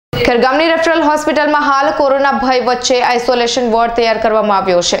ખેરગામની referral હોસ્પિટલમાં હાલ corona ભય વચ્ચે આઇસોલેશન વોર્ડ તૈયાર કરવામાં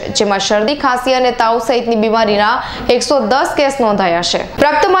આવ્યો છે, જેમાં શરદી, ખાંસી અને તાવ સહિતની બીમારીના 110 કેસ નોંધાયા છે.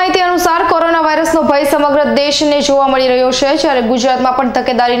 પ્રાપ્ત માહિતી અનુસાર કોરોના વાયરસનો ભય સમગ્ર દેશને જોવા મળી રહ્યો છે, જ્યારે ગુજરાતમાં પણ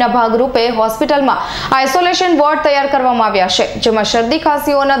તકેદારીના ભાગરૂપે હોસ્પિટલમાં આઇસોલેશન વોર્ડ તૈયાર કરવામાં આવ્યા છે, જેમાં શરદી,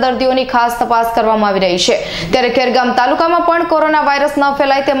 ખાંસીઓના દર્દીઓની ખાસ તપાસ કરવામાં આવી રહી છે. ત્યારે ખેરગામ તાલુકામાં પણ કોરોના વાયરસ ન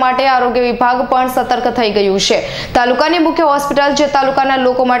ફેલાય તે માટે આરોગ્ય વિભાગ પણ સતર્ક થઈ ગયું છે. તાલુકાની મુખ્ય હોસ્પિટલ જે તાલુકાના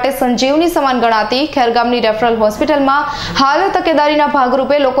લોકો માટે સંજીવની સમાન ગણાતી ખેરગામની રેફરલ હોસ્પિટલમાં હાલ તકેદારીના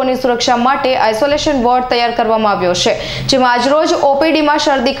ભાગરૂપે લોકોની સુરક્ષા માટે આઇસોલેશન વોર્ડ તૈયાર કરવામાં આવ્યો છે, જેમાં આજરોજ ઓપીડીમાં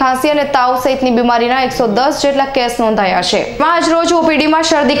શરદી, ખાંસી અને તાવ સહિતની બીમારીના 110 જેટલા કેસ નોંધાયા છે. આજરોજ ઓપીડીમાં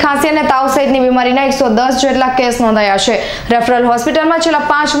શરદી, ખાંસી અને તાવ સહિતની બીમારીના 110 જેટલા કેસ નોંધાયા છે. રેફરલ હોસ્પિટલમાં છેલ્લા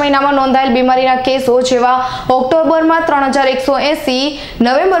 5 મહિનામાં નોંધાયેલ બીમારીના કેસો જેવા ઓક્ટોબરમાં 3180,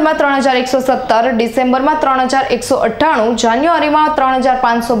 નવેમ્બરમાં 3117, ડિસેમ્બરમાં 3198, જાન્યુઆરીમાં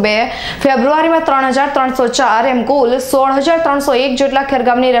 3502, ફેબ્રુઆરીમાં 3304 એમ કુલ 16301 જેટલા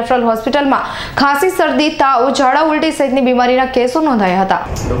ખેરગામની રેફરલ હોસ્પિટલમાં ખાંસી, શરદી, તાવ, ઝાડા, ઉલટી સહિતની બીમારીના કેસો નોંધાયા હતા.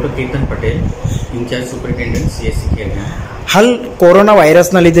 Doctor Ketan Patel, in charge superintendent CSC Khergam. હાલ કોરોના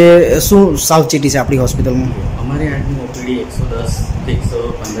વાયરસના લીધે શું સાવચેતી છે આપણી હોસ્પિટલમાં? અમારે આજની ઓપીડી 110 થી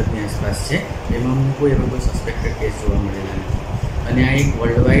 115ની આસપાસ છે. એમાં અમને કોઈ એવો કોઈ સસ્પેક્ટેડ કેસ જોવા મળેલા નથી અને આ એક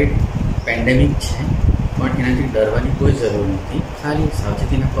વર્લ્ડ વાઇડ પેન્ડેમિક છે, પણ એનાથી ડરવાની કોઈ જરૂર નથી. ખાલી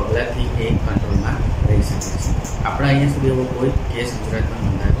સાવચેતીના પગલાંથી એ કંટ્રોલમાં રહી શકે છે. આપણા અહીંયા સુધી એવો કોઈ કેસ ગુજરાતમાં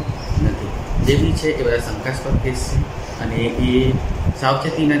નોંધાયો નથી. જે બી છે એ બધા શંકાસ્પદ કેસ છે અને એ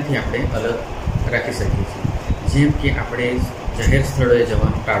સાવચેતીનાથી આપણે અલગ રાખી શકીએ છીએ. જેમ કે આપણે જાહેર સ્થળોએ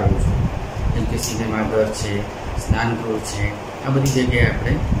જવાનું ટાળવું જોઈએ, જેમ કે સિનેમાઘર છે, સ્નાનગૃહ છે, આ બધી જગ્યાએ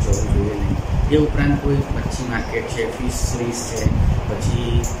આપણે જવું જોઈએ નહીં. એ ઉપરાંત કોઈ મચ્છી માર્કેટ છે, ફિશરીઝ છે,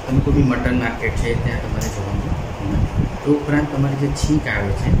 પછી તમે કોઈ બી મટન માર્કેટ છે, ત્યાં તમારે જવાનું નથી. એ ઉપરાંત તમારી જે છીંક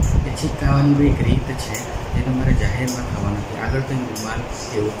આવે છે એ છીંક ખાવાની બી એક રીત છે, એ તમારે જાહેરમાં ખાવા નથી. આગળ તમે રૂમાલ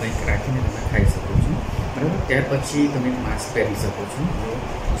એવું કંઈક રાખીને તમે ખાઈ શકો છો, બરાબર. ત્યાર પછી તમે એક માસ્ક પહેરી શકો છો જો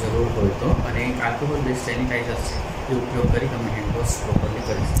જરૂર હોય તો, અને એક આલ્કોહોલ બેઝ સેનિટાઈઝર છે એ ઉપયોગ કરી તમે હેન્ડ વોશ પ્રોપરલી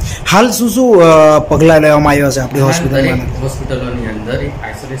કરી શકો. હાલ શું પગલાં લેવામાં આવ્યા છે આપણી હોસ્પિટલમાં? હોસ્પિટલોની અંદર એક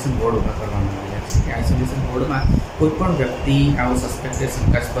આઇસોલેશન વોર્ડ ઊભા કરવામાં આવ્યા છે. એ આઇસોલેશન વોર્ડમાં કોઈ પણ વ્યક્તિ આવો સસ્પેક્ટેડ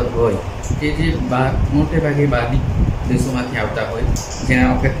શંકાસ્પદ હોય કે જે મોટે ભાગે બહારની દેશોમાંથી આવતા હોય, જેના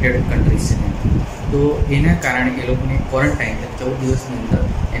અફેક્ટેડ કન્ટ્રીઝ છે, તો એના કારણે એ લોકોને ક્વોરન્ટાઇન 14 દિવસની અંદર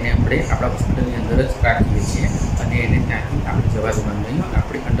એને આપણે આપણા હોસ્પિટલની અંદર જ રાખીએ છીએ અને એને ત્યાંથી આપણે જવા દેવાનું નહીં,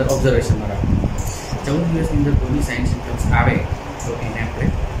 આપણી અંડર ઓબ્ઝર્વેશનમાં રાખવાનું. 14 દિવસની અંદર કોઈ બી સાઇન સિમ્ટમ્સ આવે તો એને આપણે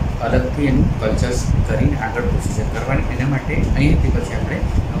અલગથી એનું કલ્ચર્સ કરીને આગળ પ્રોસિજર કરવાની. એના માટે અહીંથી પછી આપણે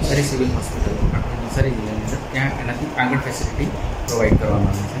નવસારી સિવિલ હોસ્પિટલ, આપણે નવસારી જિલ્લાની અંદર ત્યાં એનાથી આગળ ફેસિલિટી પ્રોવાઈડ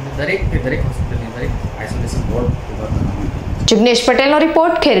કરવામાં આવે છે. દરેક હોસ્પિટલની અંદર આઇસોલેશન વોર્ડ ઊભા કરવામાં આવે છે. જિગ્નેશ પટેલનો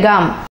રિપોર્ટ, ખેરગામ.